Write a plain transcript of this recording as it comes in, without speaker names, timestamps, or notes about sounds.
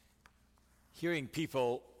Hearing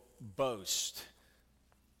people boast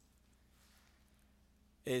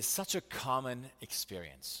is such a common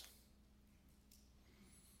experience.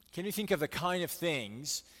 Can you think of the kind of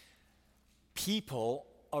things people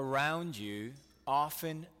around you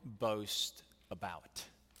often boast about?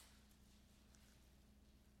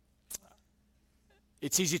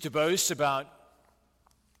 It's easy to boast about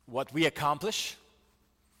what we accomplish.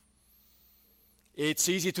 It's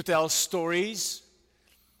easy to tell stories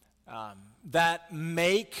that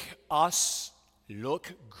make us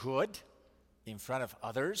look good in front of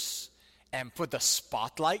others and put the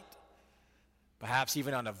spotlight, perhaps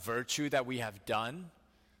even on a virtue that we have done,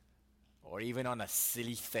 or even on a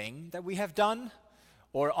silly thing that we have done,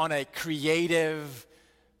 or on a creative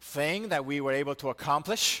thing that we were able to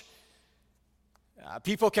accomplish.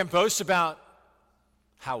 People can boast about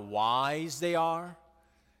how wise they are.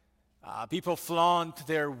 People flaunt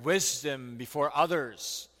their wisdom before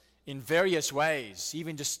others in various ways,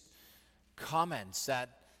 even just comments that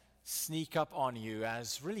sneak up on you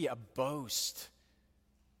as really a boast.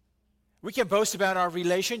 We can boast about our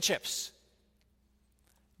relationships,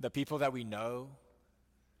 the people that we know,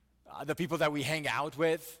 the people that we hang out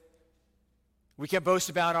with. We can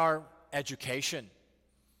boast about our education,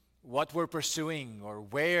 what we're pursuing or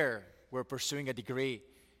where we're pursuing a degree.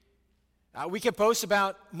 We can boast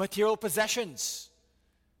about material possessions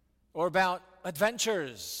or about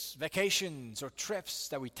adventures, vacations, or trips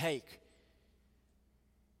that we take.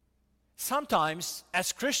 Sometimes,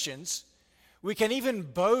 as Christians, we can even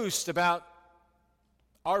boast about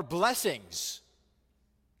our blessings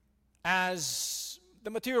as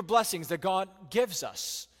the material blessings that God gives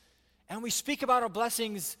us. And we speak about our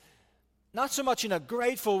blessings not so much in a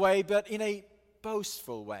grateful way, but in a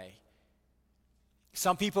boastful way.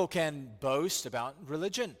 Some people can boast about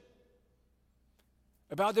religion,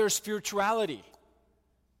 about their spirituality,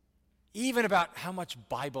 even about how much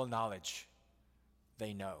Bible knowledge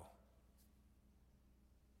they know.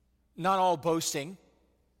 Not all boasting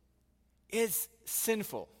is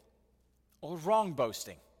sinful or wrong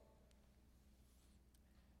boasting.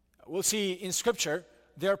 We'll see in Scripture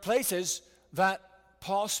there are places that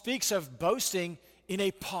Paul speaks of boasting in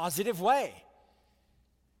a positive way.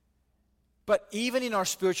 But even in our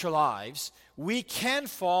spiritual lives, we can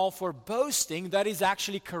fall for boasting that is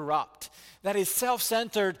actually corrupt, that is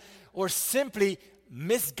self-centered, or simply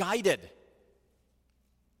misguided.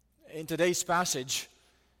 In today's passage,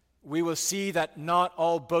 we will see that not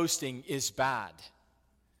all boasting is bad.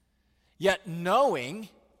 Yet knowing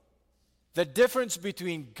the difference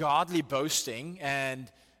between godly boasting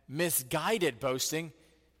and misguided boasting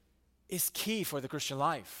is key for the Christian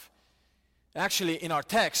life. Actually, in our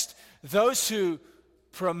text, those who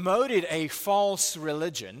promoted a false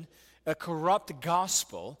religion, a corrupt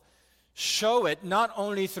gospel, show it not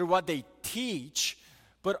only through what they teach,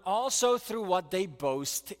 but also through what they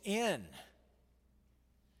boast in.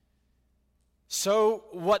 So,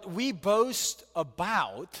 what we boast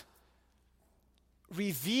about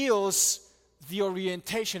reveals the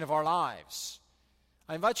orientation of our lives.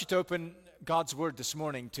 I invite you to open God's Word this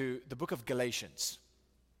morning to the book of Galatians,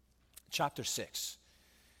 chapter 6.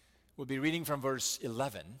 We'll be reading from verse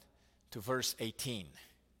 11 to verse 18.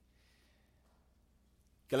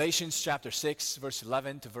 Galatians chapter 6, verse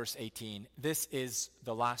 11 to verse 18. This is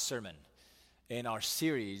the last sermon in our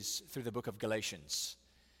series through the book of Galatians.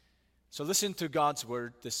 So listen to God's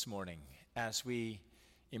Word this morning as we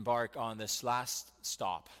embark on this last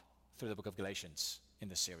stop through the book of Galatians in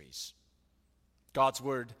the series. God's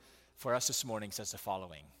Word for us this morning says the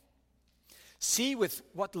following. See with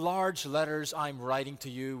what large letters I'm writing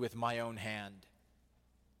to you with my own hand.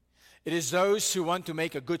 It is those who want to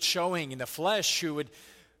make a good showing in the flesh who would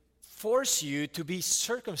force you to be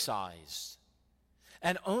circumcised,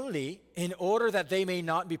 and only in order that they may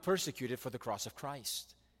not be persecuted for the cross of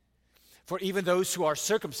Christ. For even those who are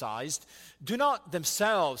circumcised do not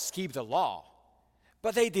themselves keep the law,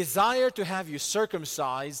 but they desire to have you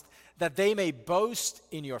circumcised that they may boast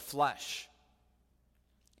in your flesh.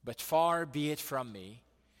 But far be it from me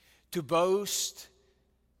to boast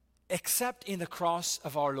except in the cross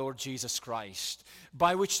of our Lord Jesus Christ,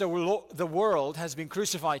 by which the world has been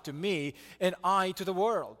crucified to me and I to the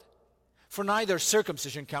world. For neither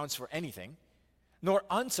circumcision counts for anything, nor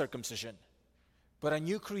uncircumcision, but a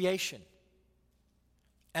new creation.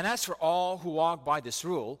 And as for all who walk by this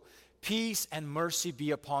rule, peace and mercy be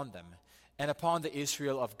upon them and upon the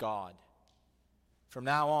Israel of God. From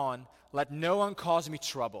now on, let no one cause me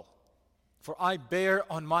trouble, for I bear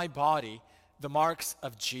on my body the marks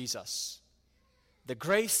of Jesus. The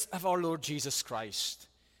grace of our Lord Jesus Christ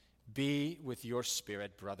be with your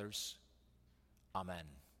spirit, brothers. Amen.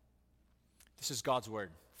 This is God's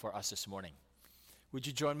word for us this morning. Would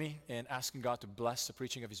you join me in asking God to bless the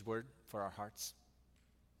preaching of his word for our hearts?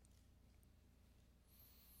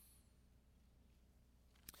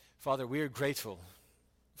 Father, we are grateful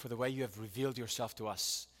for the way you have revealed yourself to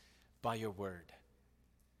us by your word.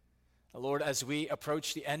 Lord, as we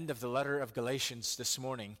approach the end of the letter of Galatians this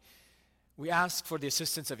morning, we ask for the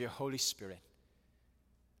assistance of your Holy Spirit.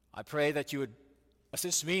 I pray that you would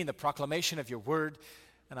assist me in the proclamation of your word,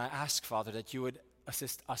 and I ask, Father, that you would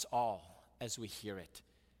assist us all as we hear it.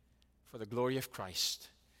 For the glory of Christ,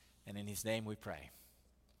 and in his name we pray.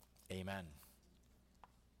 Amen.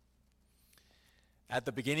 At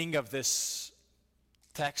the beginning of this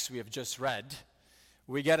text we have just read,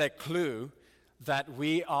 we get a clue that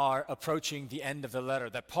we are approaching the end of the letter,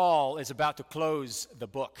 that Paul is about to close the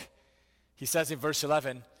book. He says in verse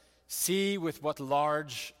 11, "See with what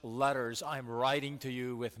large letters I am writing to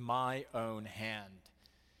you with my own hand."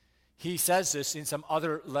 He says this in some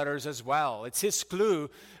other letters as well. It's his clue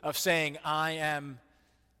of saying, I'm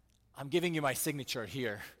giving you my signature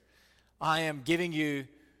here. I am giving you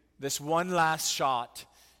this one last shot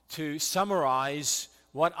to summarize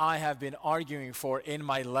what I have been arguing for in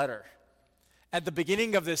my letter. At the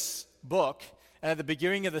beginning of this book, and at the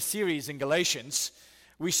beginning of the series in Galatians,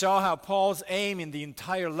 we saw how Paul's aim in the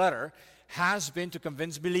entire letter has been to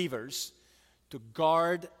convince believers to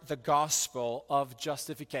guard the gospel of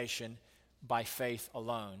justification by faith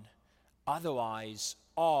alone. Otherwise,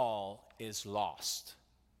 all is lost.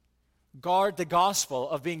 Guard the gospel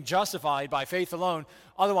of being justified by faith alone.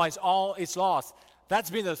 Otherwise, all is lost. That's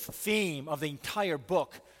been the theme of the entire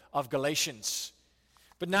book of Galatians.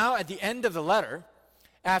 But now at the end of the letter,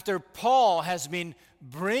 after Paul has been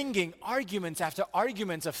bringing arguments after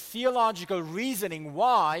arguments of theological reasoning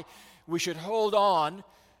why we should hold on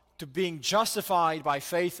to being justified by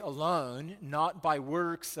faith alone, not by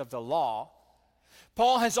works of the law,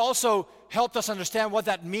 Paul has also helped us understand what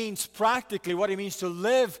that means practically, what it means to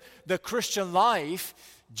live the Christian life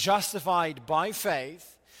justified by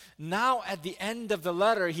faith. Now at the end of the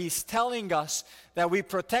letter, he's telling us that we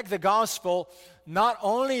protect the gospel not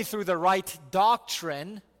only through the right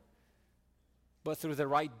doctrine, but through the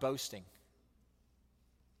right boasting.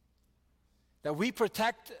 That we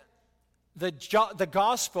protect the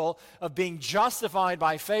gospel of being justified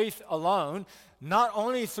by faith alone, not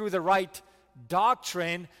only through the right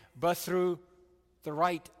doctrine, but through the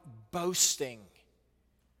right boasting.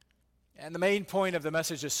 And the main point of the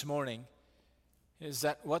message this morning is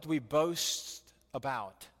that what we boast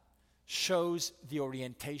about shows the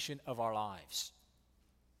orientation of our lives.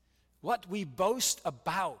 What we boast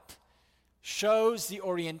about shows the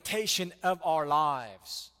orientation of our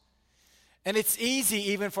lives. And it's easy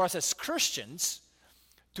even for us as Christians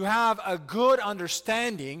to have a good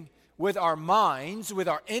understanding with our minds, with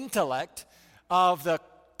our intellect, of the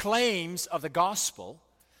claims of the gospel,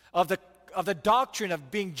 of the doctrine of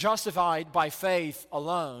being justified by faith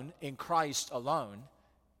alone, in Christ alone.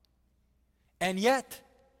 And yet,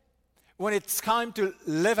 when it's time to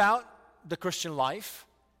live out the Christian life,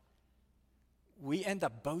 we end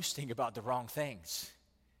up boasting about the wrong things.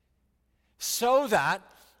 So that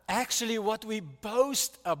actually what we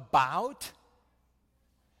boast about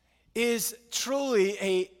is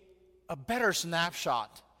truly a better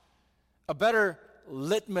snapshot, a better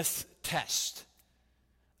litmus test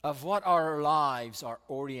of what our lives are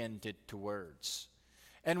oriented towards.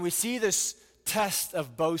 And we see this test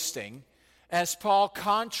of boasting as Paul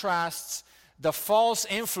contrasts the false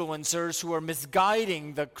influencers who are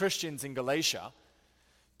misguiding the Christians in Galatia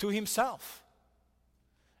to himself.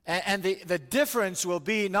 And the difference will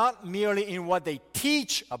be not merely in what they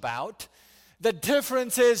teach about, the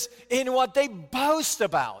difference is in what they boast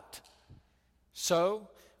about. So,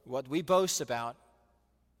 what we boast about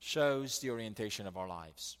shows the orientation of our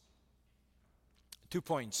lives. 2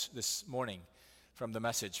 points this morning from the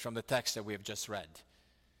message, from the text that we have just read.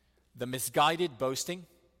 The misguided boasting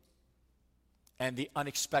and the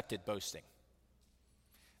unexpected boasting.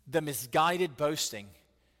 The misguided boasting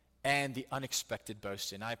and the unexpected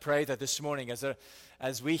boasting. I pray that this morning,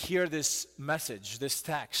 as we hear this message, this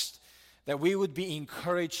text, that we would be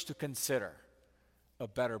encouraged to consider a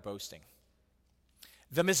better boasting.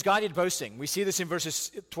 The misguided boasting, we see this in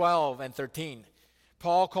verses 12 and 13.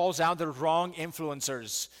 Paul calls out the wrong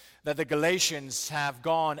influencers that the Galatians have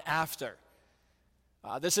gone after.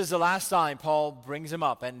 This is the last time Paul brings them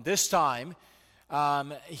up, and this time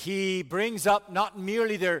he brings up not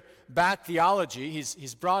merely their bad theology,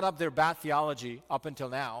 he's brought up their bad theology up until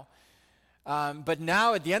now, but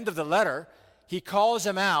now at the end of the letter, he calls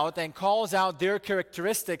them out and calls out their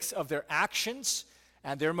characteristics of their actions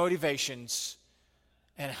and their motivations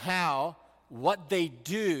and how what they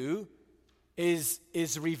do is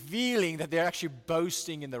revealing that they're actually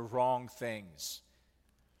boasting in the wrong things.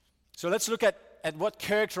 So let's look at what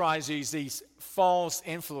characterizes these false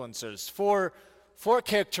influencers. Four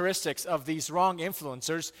characteristics of these wrong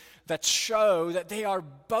influencers that show that they are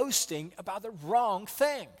boasting about the wrong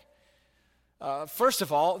thing. First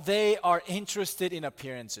of all, they are interested in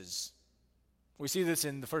appearances. We see this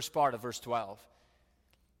in the first part of verse 12.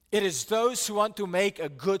 It is those who want to make a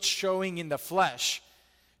good showing in the flesh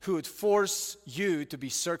who would force you to be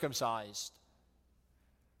circumcised.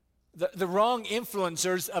 The wrong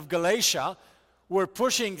influencers of Galatia were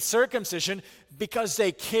pushing circumcision because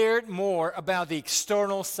they cared more about the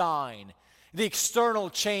external sign, the external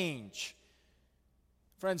change.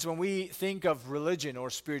 Friends, when we think of religion or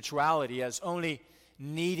spirituality as only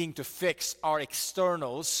needing to fix our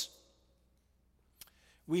externals,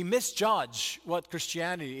 we misjudge what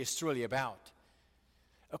Christianity is truly about.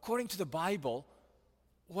 According to the Bible,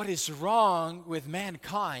 what is wrong with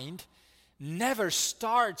mankind never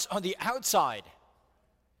starts on the outside,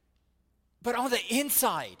 but on the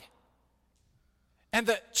inside. And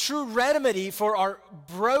the true remedy for our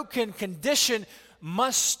broken condition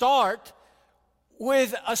must start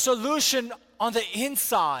with a solution on the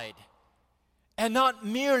inside and not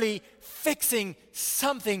merely fixing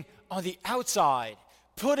something on the outside,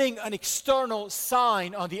 putting an external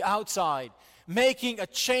sign on the outside, making a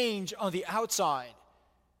change on the outside.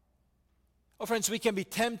 Oh, friends, we can be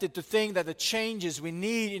tempted to think that the changes we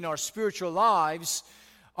need in our spiritual lives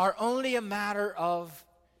are only a matter of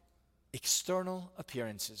external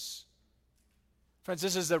appearances. Friends,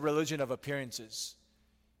 this is the religion of appearances.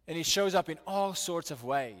 And it shows up in all sorts of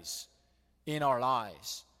ways in our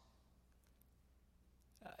lives.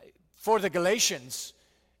 For the Galatians,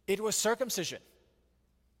 it was circumcision.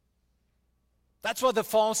 That's what the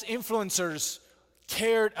false influencers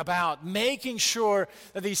cared about, making sure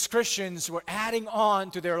that these Christians were adding on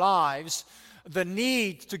to their lives the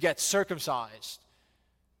need to get circumcised.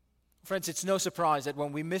 Friends, it's no surprise that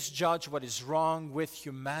when we misjudge what is wrong with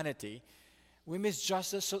humanity, we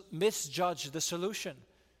misjudge the solution.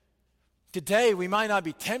 Today, we might not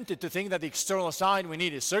be tempted to think that the external sign we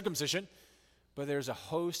need is circumcision, but there's a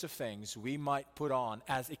host of things we might put on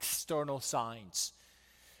as external signs,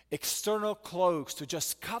 external cloaks to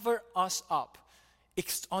just cover us up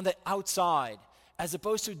on the outside, as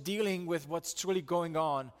opposed to dealing with what's truly going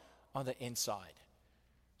on the inside.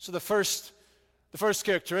 So the first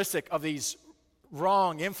characteristic of these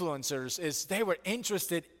wrong influencers is they were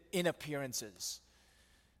interested in appearances.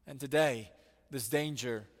 And today, this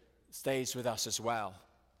danger stays with us as well.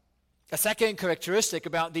 A second characteristic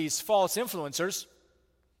about these false influencers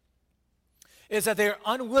is that they're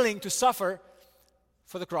unwilling to suffer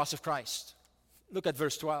for the cross of Christ. Look at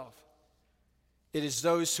verse 12. It is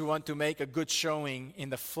those who want to make a good showing in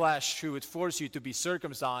the flesh who would force you to be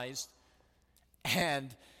circumcised,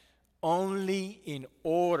 and only in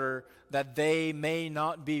order that they may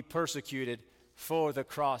not be persecuted for the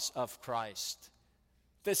cross of Christ.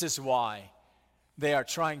 This is why they are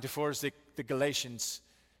trying to force the Galatians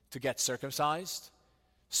to get circumcised,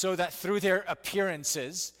 so that through their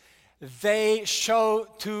appearances, they show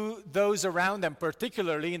to those around them,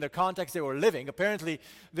 particularly in the context they were living. Apparently,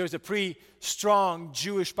 there's a pretty strong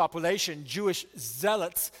Jewish population, Jewish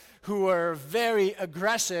zealots, who were very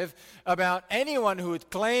aggressive about anyone who would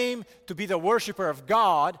claim to be the worshiper of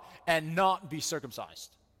God and not be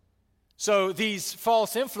circumcised. So these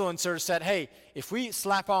false influencers said, hey, if we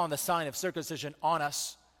slap on the sign of circumcision on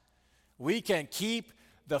us, we can keep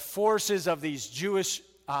the forces of these Jewish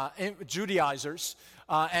Judaizers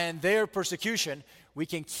and their persecution, we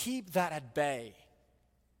can keep that at bay.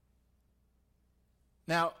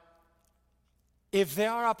 Now, if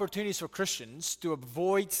there are opportunities for Christians to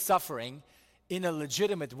avoid suffering in a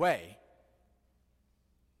legitimate way,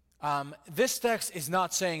 this text is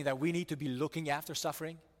not saying that we need to be looking after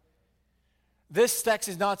suffering. This text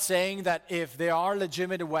is not saying that if there are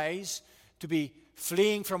legitimate ways to be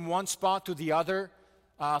fleeing from one spot to the other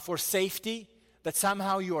for safety, that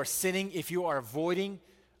somehow you are sinning if you are avoiding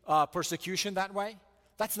persecution that way.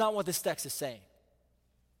 That's not what this text is saying.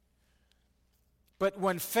 But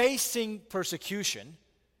when facing persecution,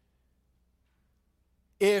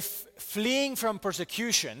 if fleeing from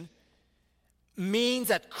persecution means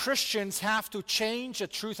that Christians have to change the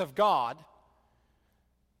truth of God,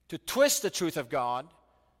 to twist the truth of God,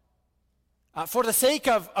 for the sake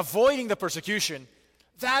of avoiding the persecution,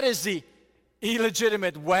 that is the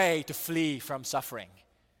illegitimate way to flee from suffering.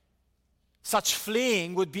 Such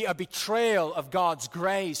fleeing would be a betrayal of God's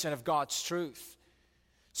grace and of God's truth.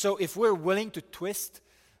 So if we're willing to twist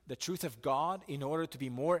the truth of God in order to be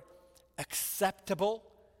more acceptable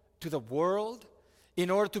to the world, in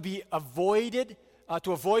order to be avoided,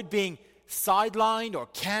 to avoid being sidelined or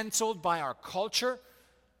canceled by our culture,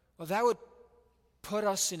 well, that would put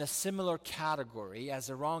us in a similar category as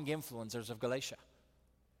the wrong influencers of Galatia.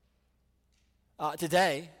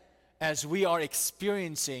 Today, as we are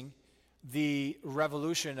experiencing the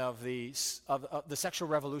revolution of the sexual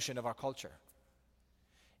revolution of our culture,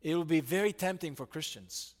 it will be very tempting for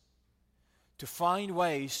Christians to find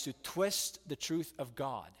ways to twist the truth of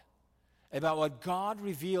God about what God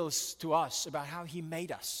reveals to us about how He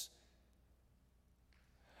made us,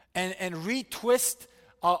 and retwist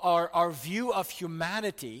our view of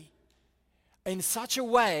humanity in such a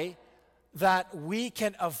way that we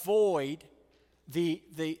can avoid the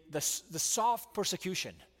soft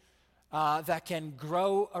persecution that can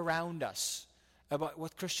grow around us about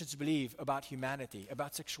what Christians believe about humanity,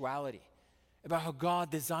 about sexuality, about how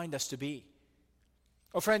God designed us to be.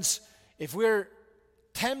 Oh, friends, if we're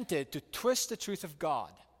tempted to twist the truth of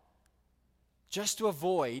God just to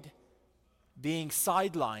avoid being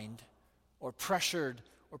sidelined or pressured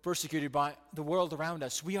or persecuted by the world around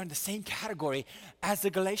us, we are in the same category as the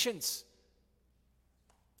Galatians.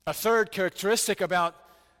 A third characteristic about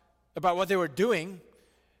what they were doing,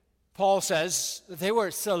 Paul says that they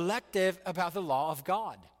were selective about the law of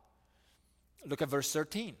God. Look at verse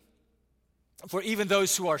 13. For even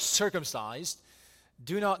those who are circumcised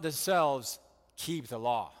do not themselves keep the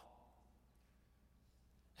law.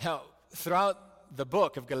 Now, throughout the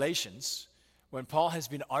book of Galatians, when Paul has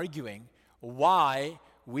been arguing why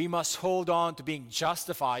we must hold on to being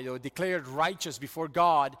justified or declared righteous before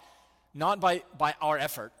God, not by our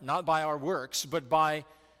effort, not by our works, but by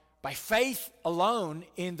faith alone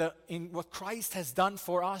in what Christ has done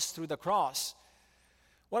for us through the cross.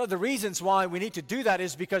 One of the reasons why we need to do that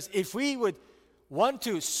is because if we would want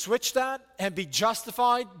to switch that and be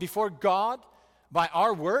justified before God by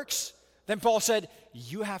our works, then Paul said,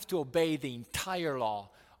 you have to obey the entire law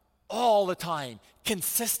all the time,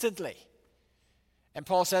 consistently. And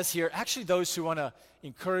Paul says here, actually those who want to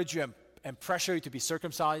encourage you and pressure you to be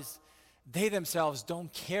circumcised, they themselves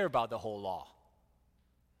don't care about the whole law.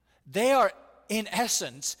 They are, in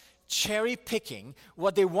essence, cherry-picking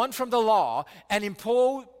what they want from the law and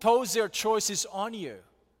impose their choices on you.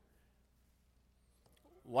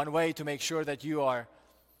 One way to make sure that you are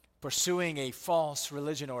pursuing a false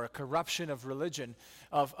religion or a corruption of religion,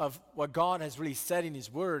 of what God has really said in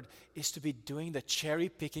His Word, is to be doing the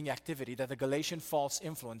cherry-picking activity that the Galatian false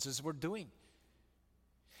influences were doing.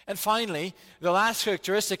 And finally, the last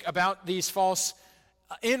characteristic about these false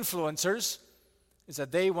influencers is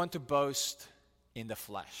that they want to boast in the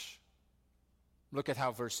flesh. Look at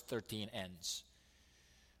how verse 13 ends.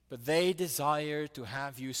 But they desire to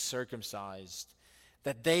have you circumcised,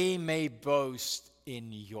 that they may boast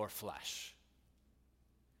in your flesh.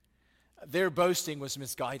 Their boasting was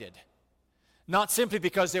misguided. Not simply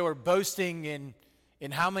because they were boasting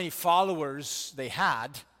in how many followers they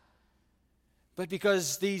had, but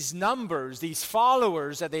because these numbers, these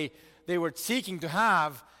followers that they were seeking to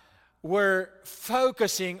have, were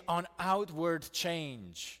focusing on outward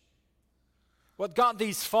change. What got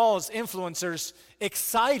these false influencers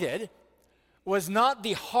excited was not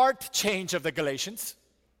the heart change of the Galatians.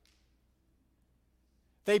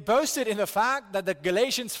 They boasted in the fact that the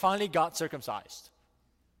Galatians finally got circumcised.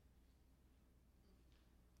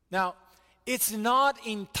 Now, it's not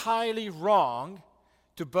entirely wrong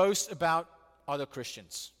to boast about other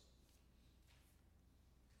Christians.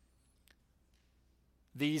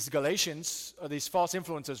 These Galatians, or these false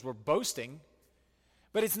influencers, were boasting,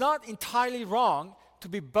 but it's not entirely wrong to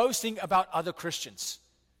be boasting about other Christians.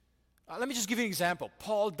 Let me just give you an example.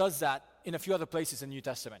 Paul does that in a few other places in the New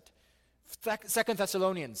Testament. 2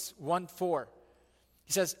 Thessalonians 1:4.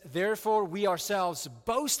 He says, therefore we ourselves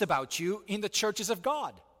boast about you in the churches of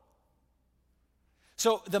God.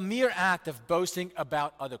 So the mere act of boasting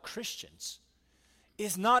about other Christians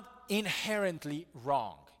is not inherently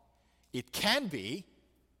wrong. It can be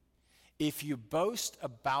if you boast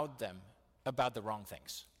about them, about the wrong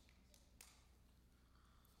things.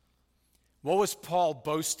 What was Paul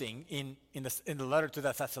boasting in the letter to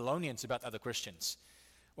the Thessalonians about other Christians?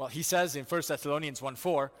 Well, he says in 1 Thessalonians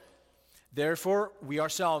 1:4, therefore we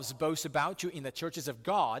ourselves boast about you in the churches of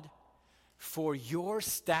God for your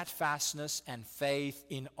steadfastness and faith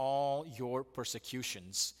in all your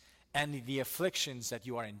persecutions and the afflictions that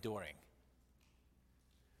you are enduring.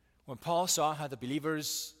 When Paul saw how the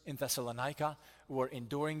believers in Thessalonica were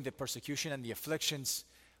enduring the persecution and the afflictions,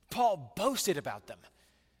 Paul boasted about them.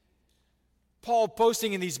 Paul,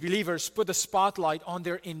 boasting in these believers, put the spotlight on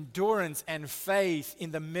their endurance and faith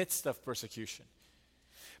in the midst of persecution.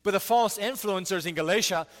 But the false influencers in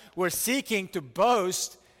Galatia were seeking to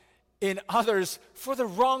boast in others for the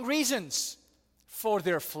wrong reasons, for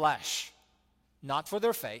their flesh, not for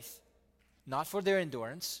their faith, not for their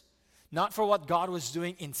endurance, not for what God was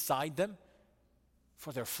doing inside them,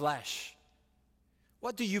 for their flesh.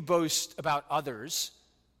 What do you boast about others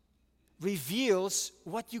reveals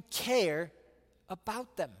what you care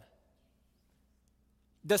about them.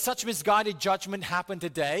 Does such misguided judgment happen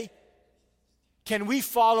today? Can we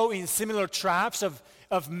follow in similar traps of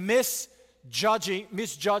misjudged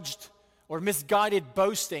or misguided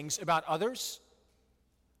boastings about others?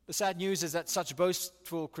 The sad news is that such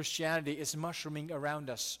boastful Christianity is mushrooming around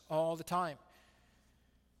us all the time.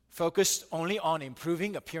 Focused only on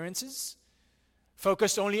improving appearances,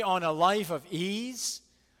 focused only on a life of ease,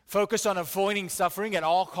 focused on avoiding suffering at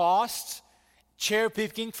all costs,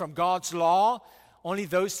 cherry-picking from God's law, only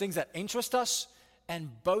those things that interest us, and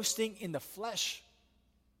boasting in the flesh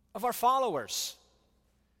of our followers.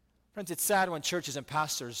 Friends, it's sad when churches and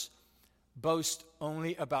pastors boast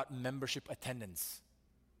only about membership attendance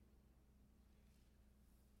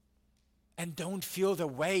and don't feel the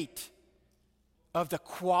weight of the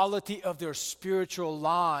quality of their spiritual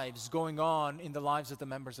lives going on in the lives of the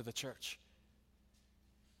members of the church.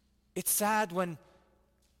 It's sad when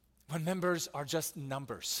members are just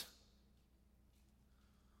numbers.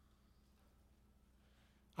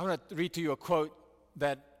 I'm going to read to you a quote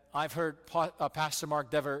that I've heard Pastor Mark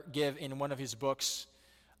Dever give in one of his books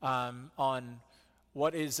on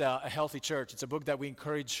what is a healthy church. It's a book that we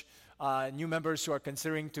encourage new members who are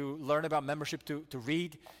considering to learn about membership to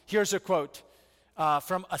read. Here's a quote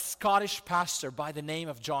from a Scottish pastor by the name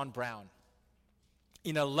of John Brown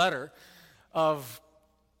in a letter of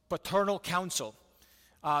paternal counsel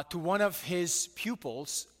to one of his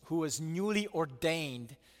pupils who was newly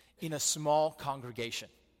ordained in a small congregation.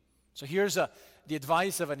 So here's the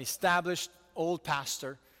advice of an established old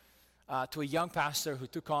pastor to a young pastor who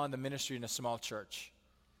took on the ministry in a small church.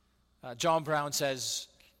 John Brown says,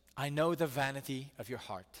 "I know the vanity of your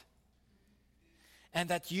heart, and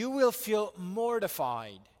that you will feel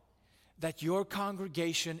mortified that your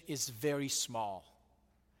congregation is very small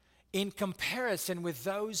in comparison with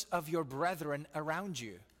those of your brethren around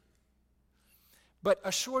you. But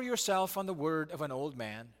assure yourself on the word of an old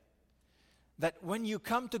man that when you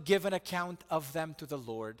come to give an account of them to the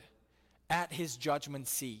Lord at his judgment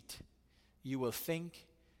seat, you will think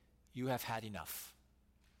you have had enough."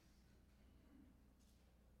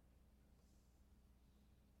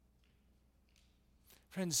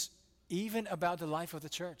 Friends, even about the life of the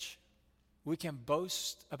church, we can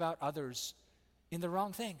boast about others in the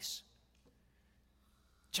wrong things,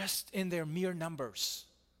 just in their mere numbers,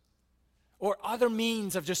 or other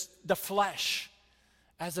means of just the flesh,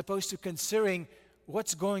 as opposed to considering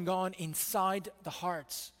what's going on inside the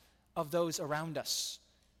hearts of those around us.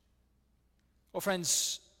 Well,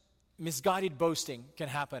 friends, misguided boasting can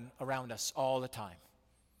happen around us all the time.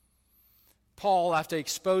 Paul, after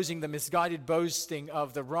exposing the misguided boasting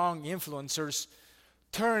of the wrong influencers,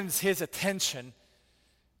 turns his attention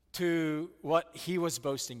to what he was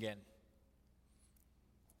boasting in.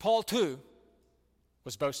 Paul, too,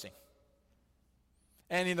 was boasting.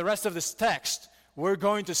 And in the rest of this text, we're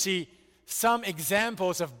going to see some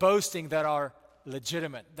examples of boasting that are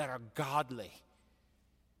legitimate, that are godly.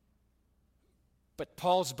 But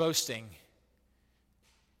Paul's boasting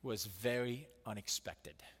was very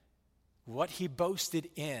unexpected. What he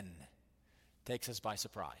boasted in takes us by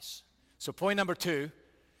surprise. So point number 2,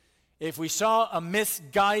 if we saw a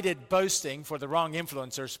misguided boasting for the wrong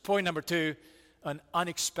influencers, point number 2, an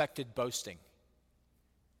unexpected boasting.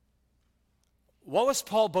 What was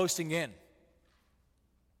Paul boasting in?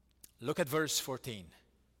 Look at verse 14.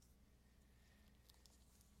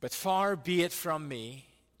 "But far be it from me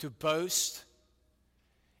to boast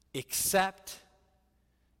except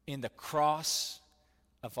in the cross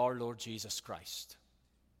of our Lord Jesus Christ."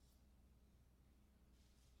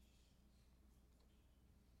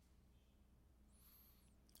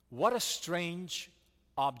 What a strange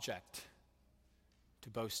object to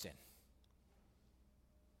boast in.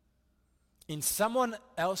 In someone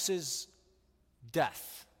else's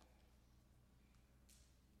death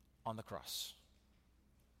on the cross.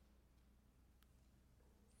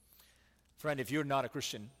 Friend, if you're not a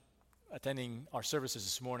Christian attending our services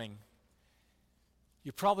this morning,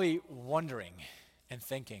 you're probably wondering and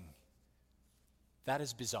thinking, that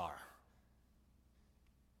is bizarre.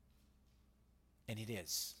 And it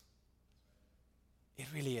is.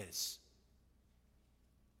 It really is.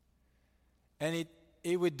 And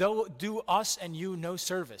it would do us and you no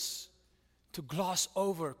service to gloss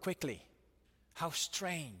over quickly how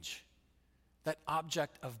strange that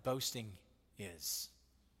object of boasting is.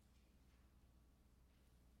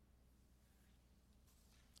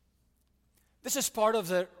 This is part of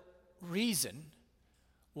the reason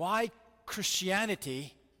why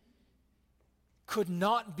Christianity could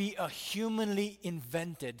not be a humanly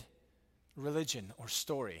invented religion or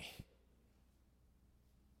story.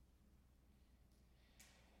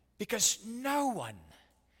 Because no one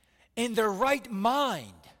in their right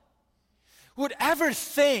mind would ever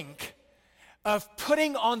think of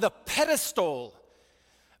putting on the pedestal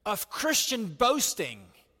of Christian boasting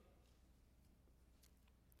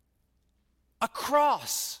a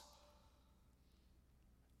cross,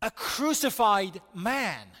 a crucified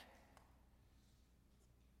man.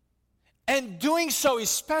 And doing so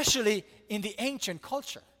especially in the ancient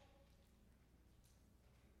culture.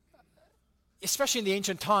 Especially in the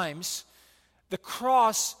ancient times, the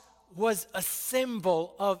cross was a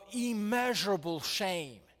symbol of immeasurable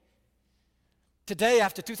shame. Today,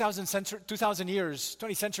 after 2,000 years,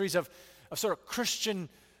 20 centuries of sort of Christian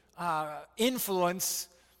influence,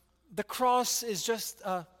 the cross is just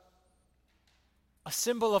a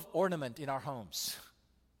symbol of ornament in our homes.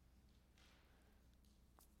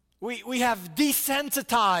 We have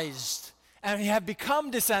desensitized, and we have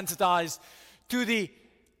become desensitized to the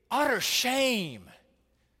utter shame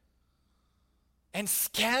and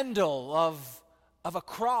scandal of a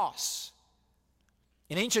cross.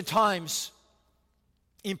 In ancient times,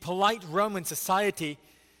 in polite Roman society,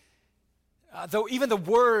 though even the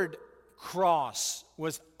word cross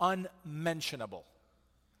was unmentionable,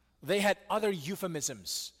 they had other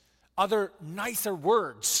euphemisms, other nicer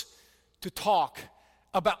words to talk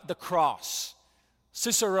about the cross.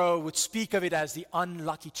 Cicero would speak of it as the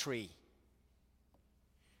unlucky tree.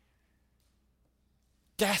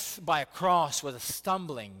 Death by a cross was a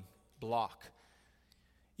stumbling block.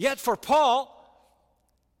 Yet for Paul,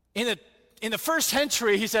 in the first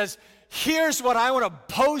century, he says, here's what I want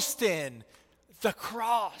to boast in: the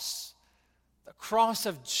cross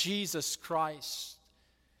of Jesus Christ.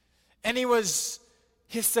 And it was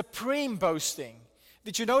his supreme boasting.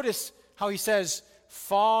 Did you notice how he says,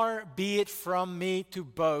 far be it from me to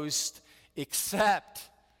boast except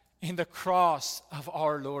in the cross of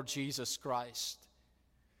our Lord Jesus Christ.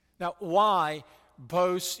 Now, why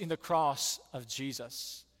boast in the cross of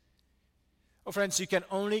Jesus? Oh, friends, you can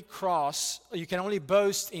only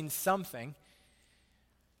boast in something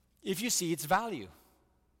if you see its value.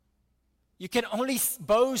 You can only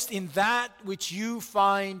boast in that which you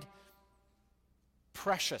find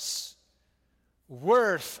precious,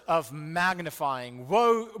 worth of magnifying,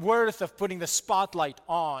 worth of putting the spotlight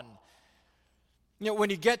on. You know,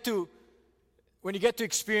 when you get to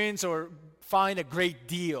experience or find a great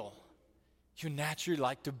deal, you naturally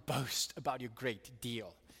like to boast about your great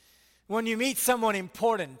deal. When you meet someone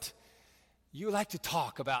important, you like to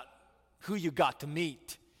talk about who you got to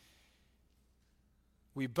meet.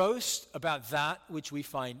 We boast about that which we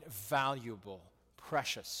find valuable,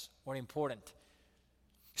 precious, or important.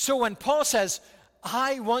 So when Paul says,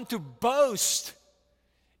 I want to boast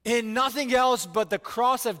in nothing else but the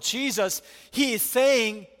cross of Jesus, he is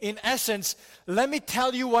saying, in essence, let me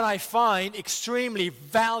tell you what I find extremely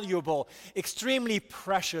valuable, extremely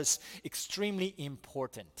precious, extremely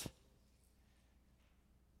important.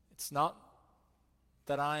 It's not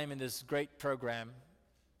that I'm in this great program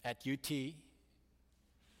at UT,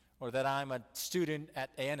 or that I'm a student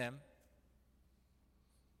at A&M,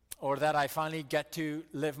 or that I finally get to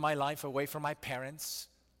live my life away from my parents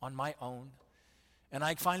on my own, and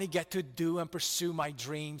I finally get to do and pursue my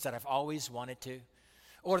dreams that I've always wanted to,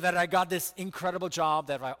 or that I got this incredible job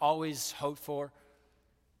that I always hoped for.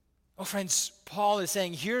 Oh, friends, Paul is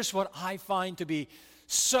saying, here's what I find to be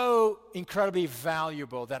so incredibly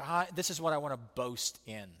valuable that this is what I want to boast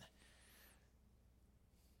in.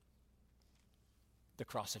 The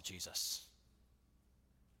cross of Jesus.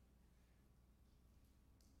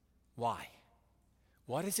 Why?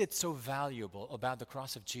 What is it so valuable about the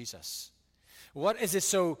cross of Jesus? What is it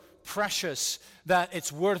so precious that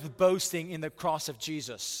it's worth boasting in the cross of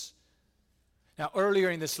Jesus? Now, earlier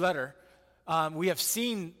in this letter, we have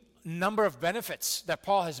seen a number of benefits that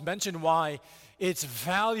Paul has mentioned why it's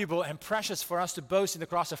valuable and precious for us to boast in the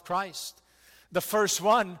cross of Christ. The first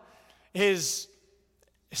one is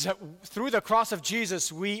that through the cross of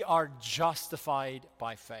Jesus, we are justified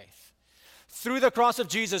by faith. Through the cross of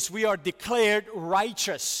Jesus, we are declared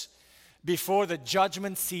righteous before the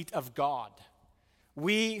judgment seat of God.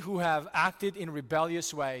 We who have acted in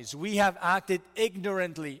rebellious ways, we have acted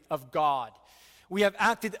ignorantly of God. We have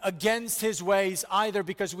acted against His ways, either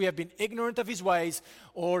because we have been ignorant of His ways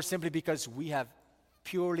or simply because we have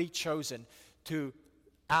purely chosen to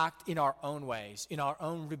act in our own ways, in our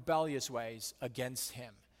own rebellious ways against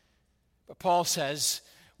Him. But Paul says,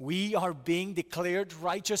 we are being declared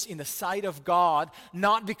righteous in the sight of God,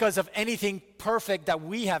 not because of anything perfect that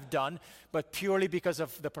we have done, but purely because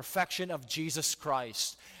of the perfection of Jesus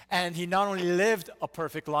Christ. And He not only lived a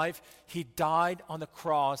perfect life, He died on the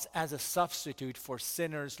cross as a substitute for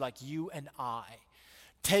sinners like you and I,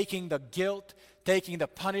 taking the guilt, taking the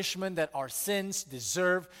punishment that our sins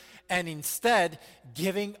deserve, and instead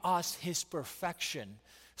giving us His perfection,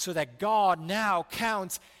 so that God now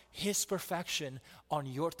counts His perfection on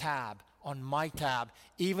your tab, on my tab,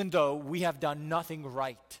 even though we have done nothing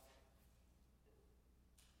right.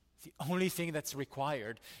 The only thing that's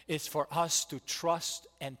required is for us to trust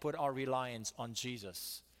and put our reliance on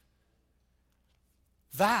Jesus.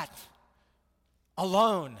 That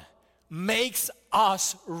alone makes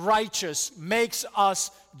us righteous, makes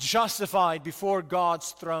us justified before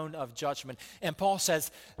God's throne of judgment. And Paul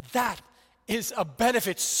says, that is a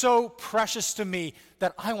benefit so precious to me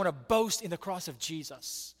that I want to boast in the cross of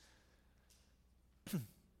Jesus.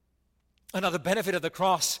 Another benefit of the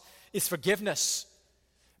cross is forgiveness.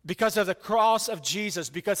 Because of the cross of Jesus,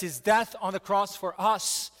 because His death on the cross for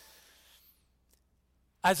us,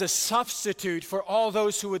 as a substitute for all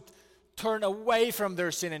those who would turn away from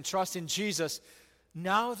their sin and trust in Jesus,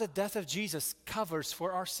 now the death of Jesus covers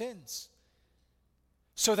for our sins.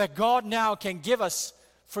 So that God now can give us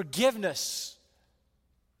forgiveness.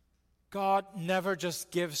 God never just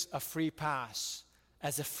gives a free pass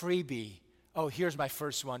as a freebie. Oh, here's my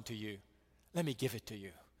first one to you. Let me give it to you.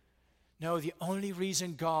 No, the only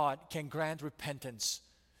reason God can grant repentance,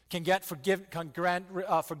 can grant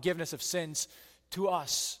forgiveness of sins to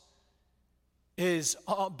us is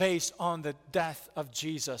based on the death of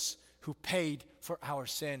Jesus, who paid for our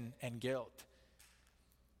sin and guilt.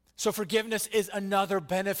 So forgiveness is another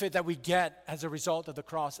benefit that we get as a result of the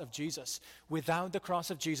cross of Jesus. Without the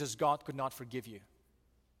cross of Jesus, God could not forgive you.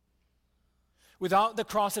 Without the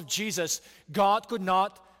cross of Jesus, God could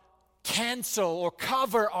not cancel or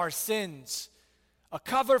cover our sins. A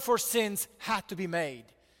cover for sins had to be made,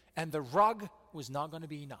 and the rug was not going to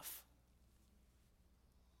be enough.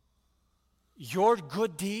 Your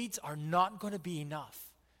good deeds are not going to be enough.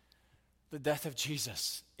 The death of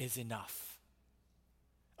Jesus is enough.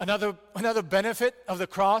 Another benefit of the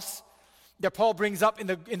cross that Paul brings up in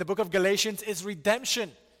the book of Galatians is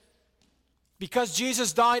redemption. Because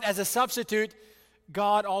Jesus died as a substitute,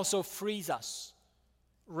 God also frees us,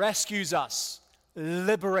 rescues us,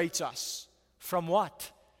 liberates us from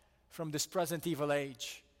what? From this present evil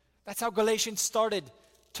age. That's how Galatians started.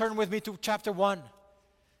 Turn with me to chapter 1,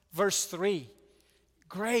 verse 3.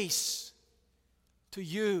 Grace to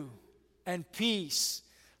you and peace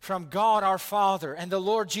from God our Father and the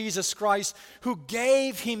Lord Jesus Christ, who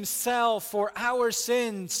gave Himself for our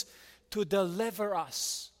sins to deliver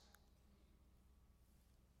us.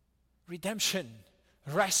 Redemption,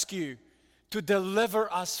 rescue, to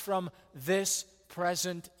deliver us from this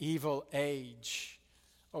present evil age.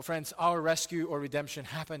 Oh friends, our rescue or redemption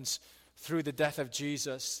happens through the death of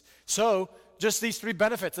Jesus. So, just these three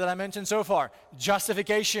benefits that I mentioned so far,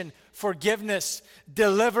 justification, forgiveness,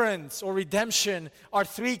 deliverance, or redemption, are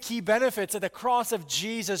three key benefits that the cross of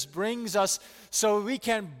Jesus brings us so we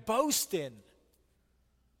can boast in.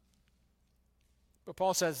 But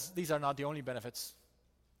Paul says these are not the only benefits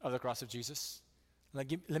of the cross of Jesus.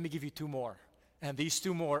 Let me give you two more. And these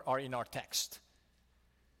two more are in our text.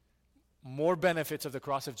 More benefits of the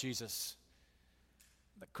cross of Jesus.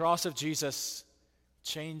 The cross of Jesus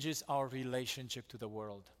changes our relationship to the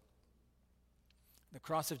world. The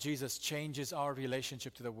cross of Jesus changes our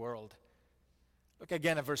relationship to the world. Look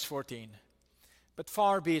again at verse 14. But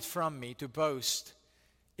far be it from me to boast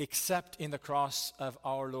except in the cross of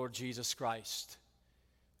our Lord Jesus Christ,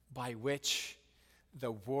 by which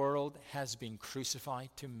the world has been crucified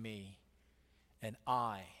to me, and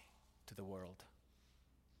I to the world.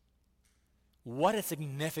 What a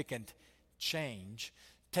significant change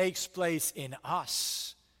takes place in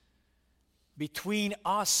us, between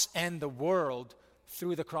us and the world,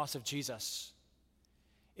 through the cross of Jesus.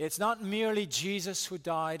 It's not merely Jesus who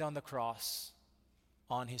died on the cross,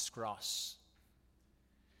 on His cross.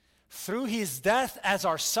 Through His death as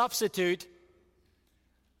our substitute,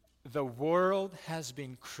 the world has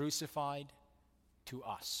been crucified to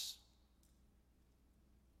us.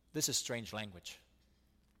 This is strange language,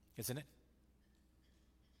 isn't it?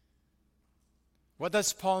 What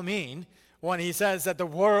does Paul mean when he says that the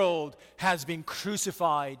world has been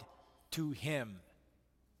crucified to him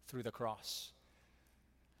through the cross?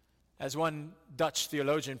 As one Dutch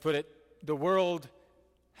theologian put it, the world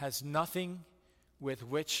has nothing with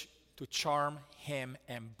which to charm him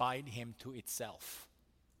and bind him to itself.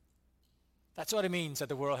 That's what it means that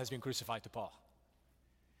the world has been crucified to Paul.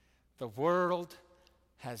 The world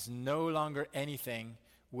has no longer anything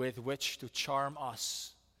with which to charm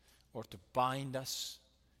us or to bind us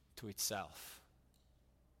to itself.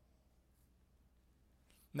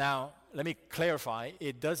 Now, let me clarify.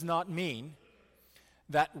 It does not mean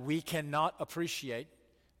that we cannot appreciate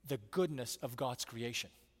the goodness of God's creation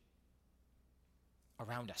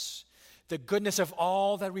around us. The goodness of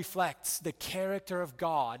all that reflects the character of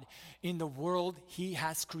God in the world He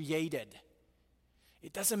has created.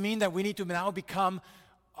 It doesn't mean that we need to now become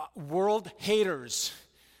world haters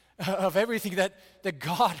of everything that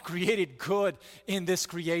God created good in this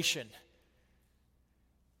creation.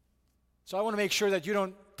 So I want to make sure that you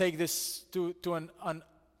don't take this to an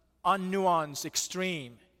unnuanced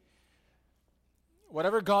extreme.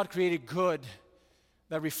 Whatever God created good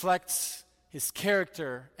that reflects His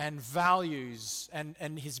character and values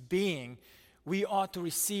and His being, we ought to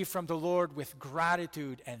receive from the Lord with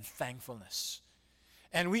gratitude and thankfulness.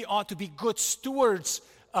 And we ought to be good stewards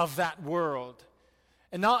of that world.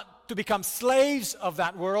 And not to become slaves of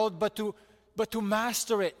that world, but to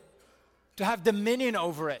master it, to have dominion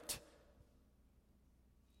over it.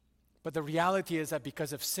 But the reality is that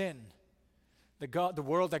because of sin, the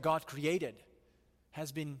world that God created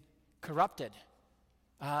has been corrupted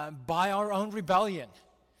by our own rebellion.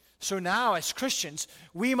 So now, as Christians,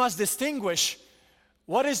 we must distinguish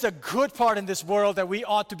what is the good part in this world that we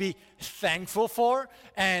ought to be thankful for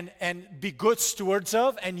and be good stewards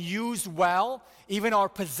of and use well, even our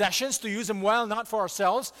possessions, to use them well, not for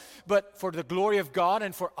ourselves, but for the glory of God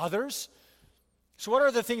and for others. So what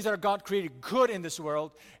are the things that God created good in this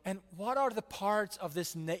world? And what are the parts of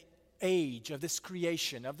this age, of this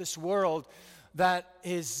creation, of this world that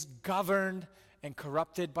is governed and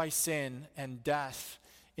corrupted by sin and death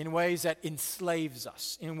in ways that enslaves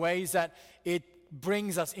us, in ways that it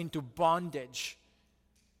brings us into bondage?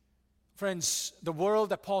 Friends, the world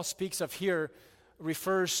that Paul speaks of here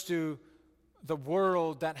refers to the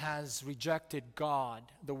world that has rejected God,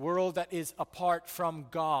 the world that is apart from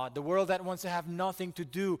God, the world that wants to have nothing to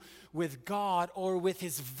do with God or with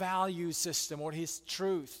His value system or His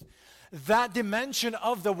truth. That dimension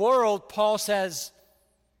of the world, Paul says,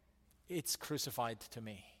 it's crucified to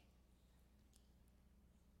me.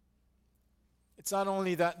 It's not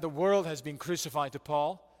only that the world has been crucified to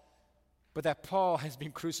Paul, but that Paul has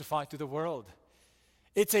been crucified to the world.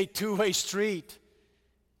 It's a two-way street.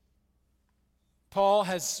 Paul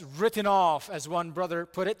has written off, as one brother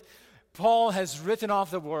put it, Paul has written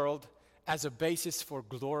off the world as a basis for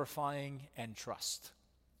glorifying and trust.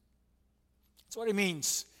 That's what it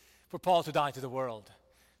means for Paul to die to the world,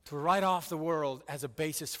 to write off the world as a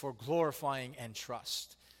basis for glorifying and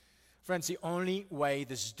trust. Friends, the only way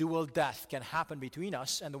this dual death can happen between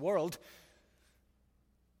us and the world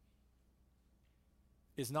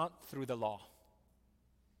is not through the law.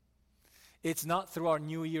 It's not through our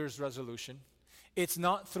New Year's resolution. It's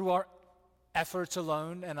not through our efforts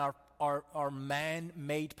alone and our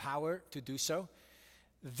man-made power to do so.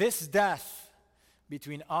 This death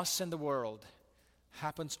between us and the world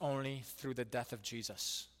happens only through the death of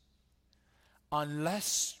Jesus.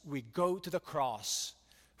 Unless we go to the cross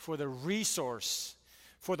for the resource,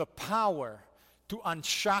 for the power to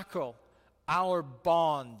unshackle our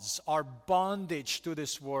bonds, our bondage to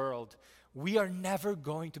this world, we are never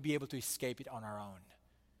going to be able to escape it on our own.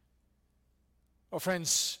 Oh,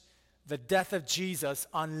 friends, the death of Jesus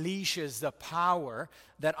unleashes the power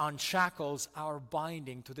that unshackles our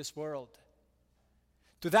binding to this world.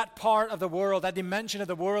 To that part of the world, that dimension of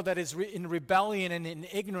the world that is in rebellion and in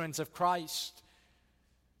ignorance of Christ.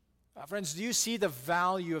 Friends, do you see the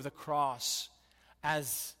value of the cross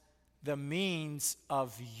as the means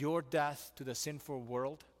of your death to the sinful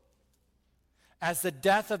world? As the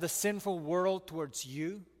death of the sinful world towards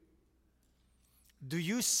you? Do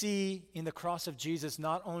you see in the cross of Jesus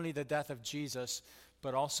not only the death of Jesus,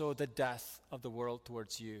 but also the death of the world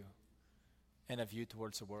towards you and of you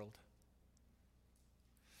towards the world?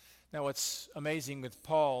 Now, what's amazing with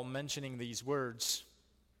Paul mentioning these words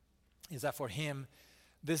is that for him,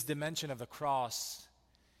 this dimension of the cross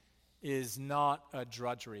is not a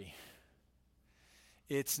drudgery.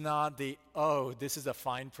 It's not this is a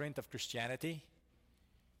fine print of Christianity.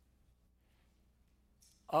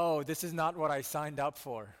 This is not what I signed up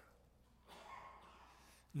for.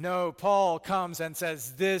 No, Paul comes and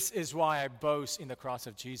says, this is why I boast in the cross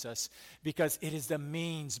of Jesus, because it is the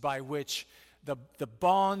means by which the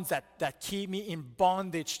bonds that keep me in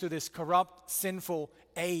bondage to this corrupt, sinful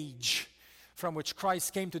age from which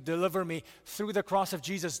Christ came to deliver me through the cross of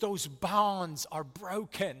Jesus, those bonds are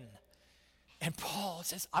broken. And Paul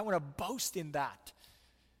says, I want to boast in that.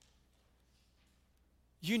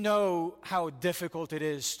 You know how difficult it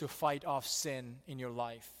is to fight off sin in your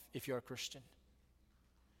life if you're a Christian.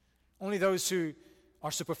 Only those who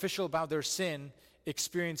are superficial about their sin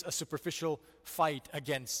experience a superficial fight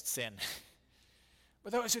against sin.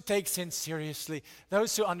 But those who take sin seriously,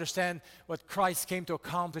 those who understand what Christ came to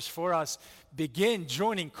accomplish for us, begin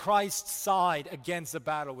joining Christ's side against the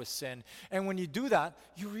battle with sin. And when you do that,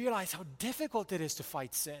 you realize how difficult it is to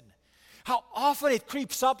fight sin. How often it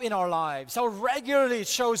creeps up in our lives, how regularly it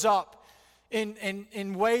shows up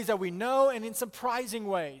in ways that we know and in surprising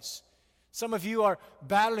ways. Some of you are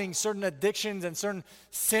battling certain addictions and certain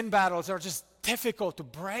sin battles that are just difficult to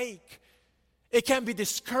break. It can be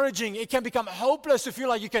discouraging. It can become hopeless to feel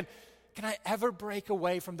like can I ever break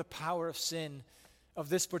away from the power of sin, of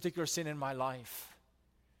this particular sin in my life?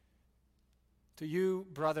 To you,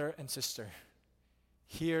 brother and sister,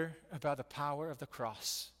 hear about the power of the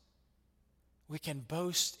cross. We can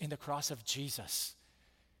boast in the cross of Jesus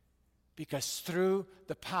because through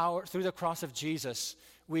the cross of Jesus,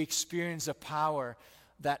 we experience a power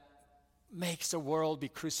that makes the world be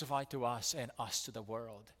crucified to us and us to the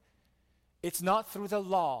world. It's not through the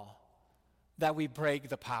law that we break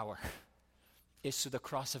the power. It's through the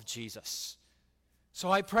cross of Jesus. So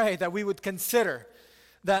I pray that we would consider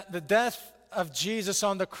that the death of Jesus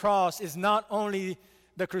on the cross is not only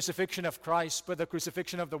the crucifixion of Christ, but the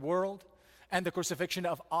crucifixion of the world and the crucifixion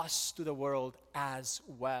of us to the world as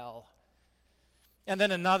well. And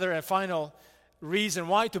then another and final reason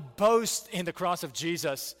why to boast in the cross of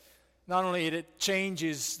Jesus. Not only it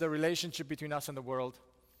changes the relationship between us and the world,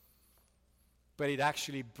 but it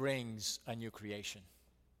actually brings a new creation.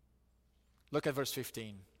 Look at verse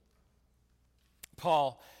 15.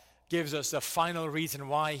 Paul gives us the final reason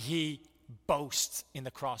why he boasts in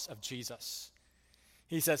the cross of Jesus.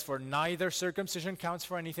 He says, for neither circumcision counts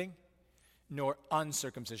for anything, nor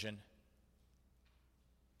uncircumcision,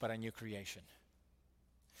 but a new creation.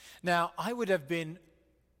 Now, I would have been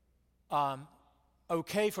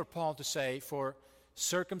okay for Paul to say, for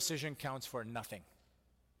circumcision counts for nothing.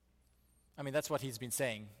 I mean, that's what he's been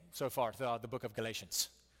saying so far throughout the book of Galatians.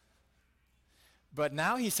 But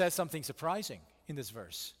now he says something surprising in this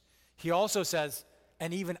verse. He also says,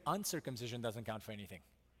 and even uncircumcision doesn't count for anything.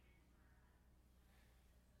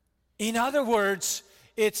 In other words,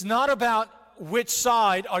 it's not about which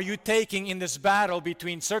side are you taking in this battle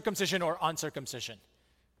between circumcision or uncircumcision.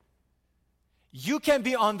 You can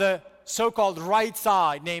be on the so-called right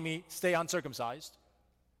side, namely stay uncircumcised,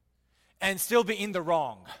 and still be in the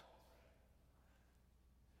wrong.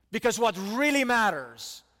 Because what really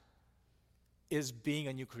matters is being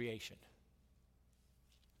a new creation.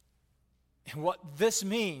 And what this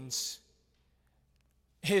means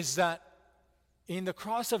is that in the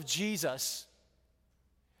cross of Jesus,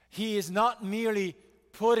 he is not merely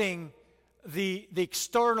putting the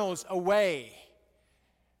externals away.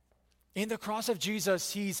 In the cross of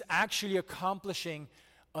Jesus, he's actually accomplishing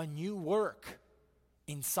a new work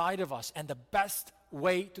inside of us. And the best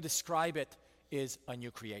way to describe it is a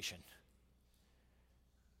new creation.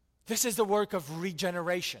 This is the work of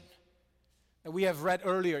regeneration that we have read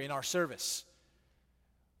earlier in our service.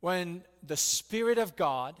 When the Spirit of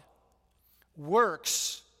God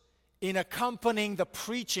works in accompanying the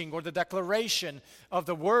preaching or the declaration of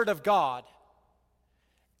the Word of God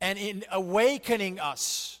and in awakening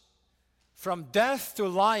us from death to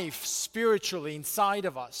life spiritually inside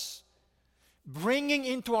of us, bringing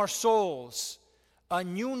into our souls a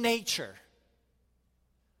new nature,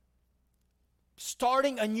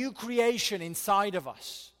 starting a new creation inside of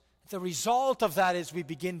us. The result of that is we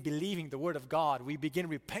begin believing the Word of God. We begin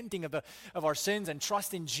repenting of our sins and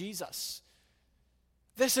trust in Jesus.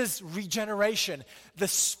 This is regeneration. The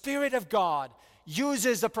Spirit of God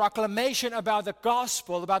uses the proclamation about the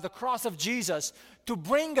gospel, about the cross of Jesus, to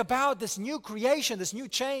bring about this new creation, this new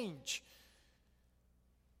change.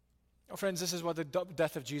 Oh, friends, this is what the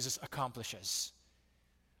death of Jesus accomplishes.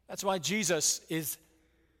 That's why Jesus is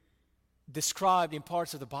described in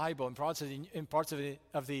parts of the Bible, in parts of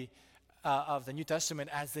the New Testament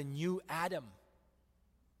as the new Adam.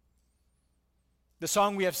 The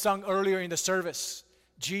song we have sung earlier in the service,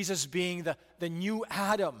 Jesus being the new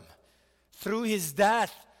Adam. Through his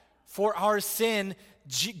death for our sin,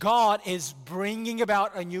 God is bringing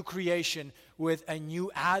about a new creation with a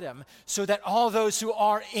new Adam, so that all those who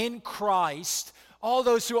are in Christ, all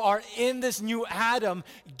those who are in this new Adam,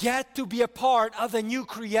 get to be a part of the new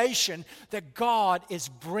creation that God is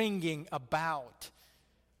bringing about.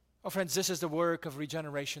 Oh, friends, this is the work of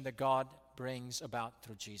regeneration that God brings about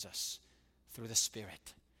through Jesus, through the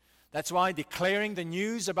Spirit. That's why declaring the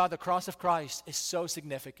news about the cross of Christ is so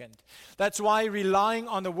significant. That's why relying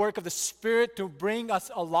on the work of the Spirit to bring us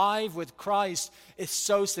alive with Christ is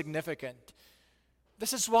so significant.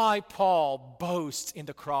 This is why Paul boasts in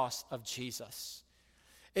the cross of Jesus.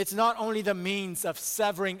 It's not only the means of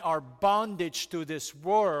severing our bondage to this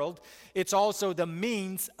world, it's also the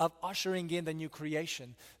means of ushering in the new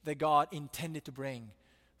creation that God intended to bring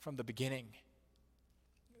from the beginning.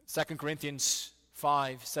 2 Corinthians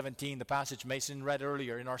 5:17, the passage Mason read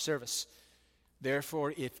earlier in our service.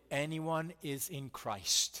 Therefore, if anyone is in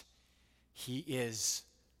Christ, he is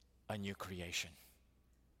a new creation.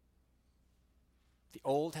 The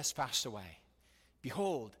old has passed away.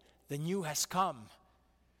 Behold, the new has come.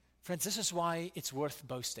 Friends, this is why it's worth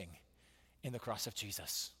boasting in the cross of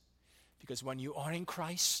Jesus. Because when you are in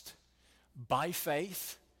Christ, by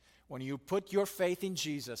faith, when you put your faith in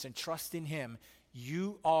Jesus and trust in Him,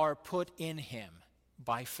 you are put in Him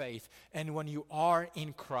by faith. And when you are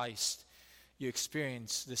in Christ, you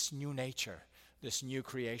experience this new nature, this new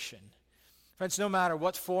creation. Friends, no matter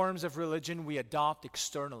what forms of religion we adopt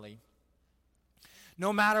externally,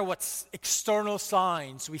 no matter what external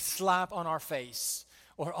signs we slap on our face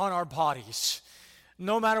or on our bodies,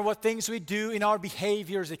 no matter what things we do in our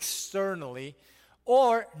behaviors externally,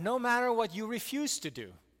 or no matter what you refuse to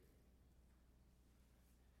do,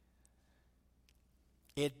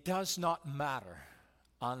 it does not matter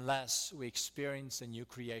unless we experience the new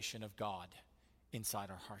creation of God inside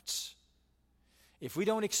our hearts. If we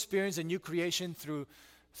don't experience a new creation through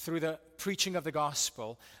the preaching of the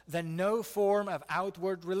gospel, then no form of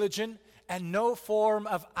outward religion and no form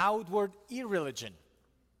of outward irreligion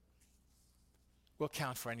will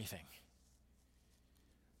count for anything.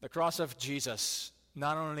 The cross of Jesus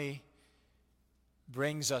not only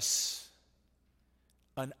brings us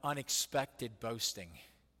an unexpected boasting,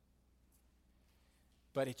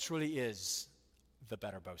 but it truly is the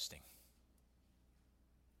better boasting.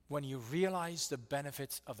 When you realize the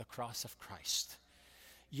benefits of the cross of Christ,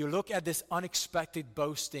 you look at this unexpected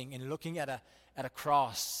boasting and looking at a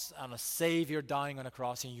cross, on a Savior dying on a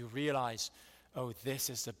cross, and you realize, oh, this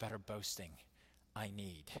is the better boasting I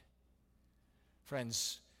need.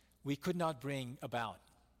 Friends, we could not bring about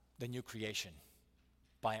the new creation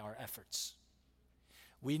by our efforts.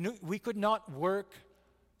 We could not work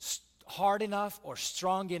hard enough or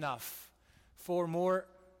strong enough for more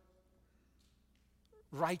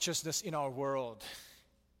righteousness in our world,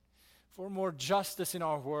 for more justice in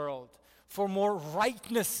our world, for more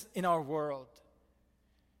rightness in our world.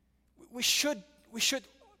 We should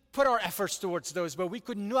put our efforts towards those, but we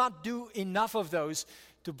could not do enough of those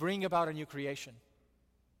to bring about a new creation.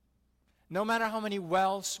 No matter how many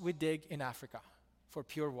wells we dig in Africa for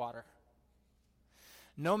pure water,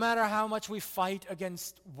 no matter how much we fight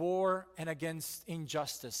against war and against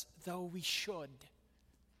injustice, though we should,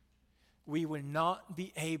 we will not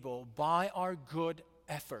be able, by our good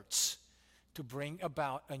efforts, to bring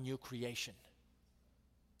about a new creation.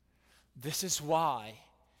 This is why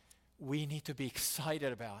we need to be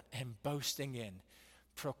excited about and boasting in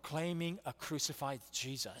proclaiming a crucified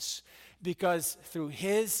Jesus, because through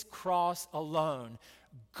His cross alone,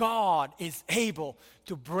 God is able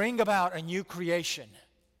to bring about a new creation.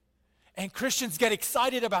 And Christians get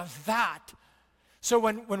excited about that. So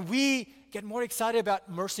when we get more excited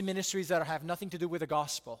about mercy ministries that have nothing to do with the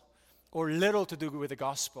gospel or little to do with the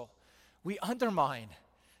gospel, we undermine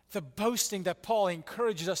the boasting that Paul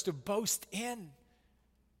encourages us to boast in.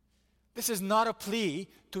 This is not a plea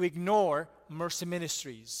to ignore mercy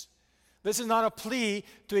ministries. This is not a plea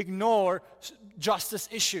to ignore justice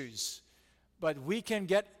issues. But we can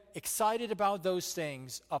get excited about those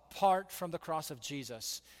things apart from the cross of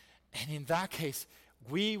Jesus. And in that case,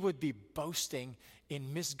 we would be boasting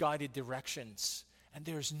in misguided directions. And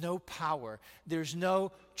there's no power, there's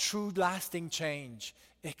no true lasting change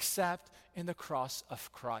except in the cross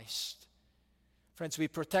of Christ. Friends, we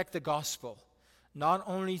protect the gospel not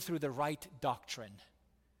only through the right doctrine,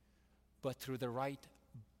 but through the right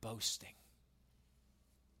boasting.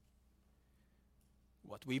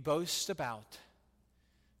 What we boast about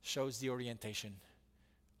shows the orientation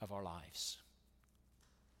of our lives.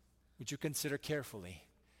 Would you consider carefully,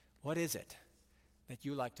 what is it that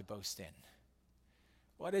you like to boast in?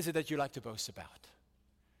 What is it that you like to boast about?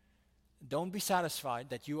 Don't be satisfied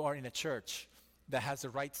that you are in a church that has the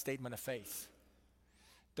right statement of faith.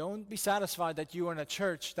 Don't be satisfied that you are in a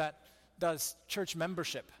church that does church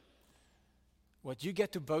membership. What you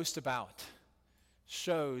get to boast about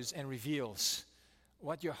shows and reveals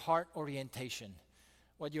what your heart orientation,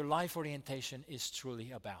 what your life orientation is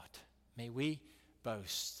truly about. May we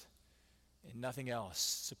boast in nothing else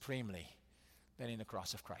supremely than in the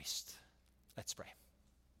cross of Christ. Let's pray.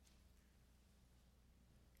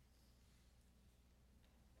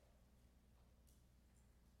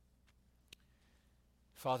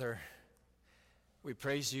 Father, we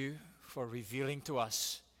praise you for revealing to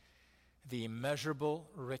us the immeasurable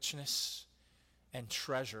richness and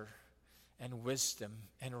treasure and wisdom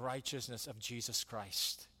and righteousness of Jesus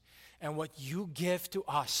Christ, and what you give to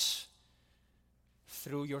us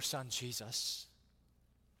through your Son Jesus.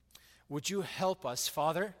 Would you help us,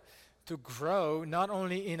 Father, to grow not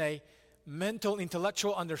only in a mental,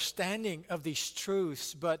 intellectual understanding of these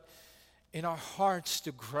truths, but in our hearts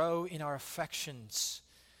to grow in our affections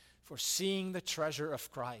for seeing the treasure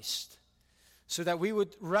of Christ, so that we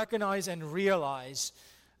would recognize and realize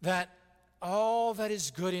that all that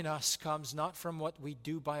is good in us comes not from what we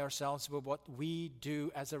do by ourselves, but what we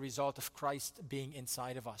do as a result of Christ being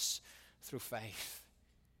inside of us through faith.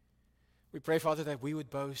 We pray, Father, that we would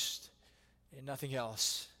boast in nothing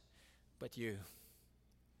else but you.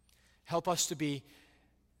 Help us to be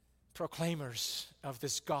proclaimers of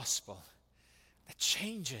this gospel that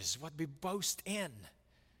changes what we boast in.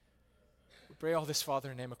 We pray all this,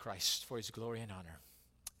 Father, in the name of Christ, for his glory and honor.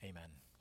 Amen.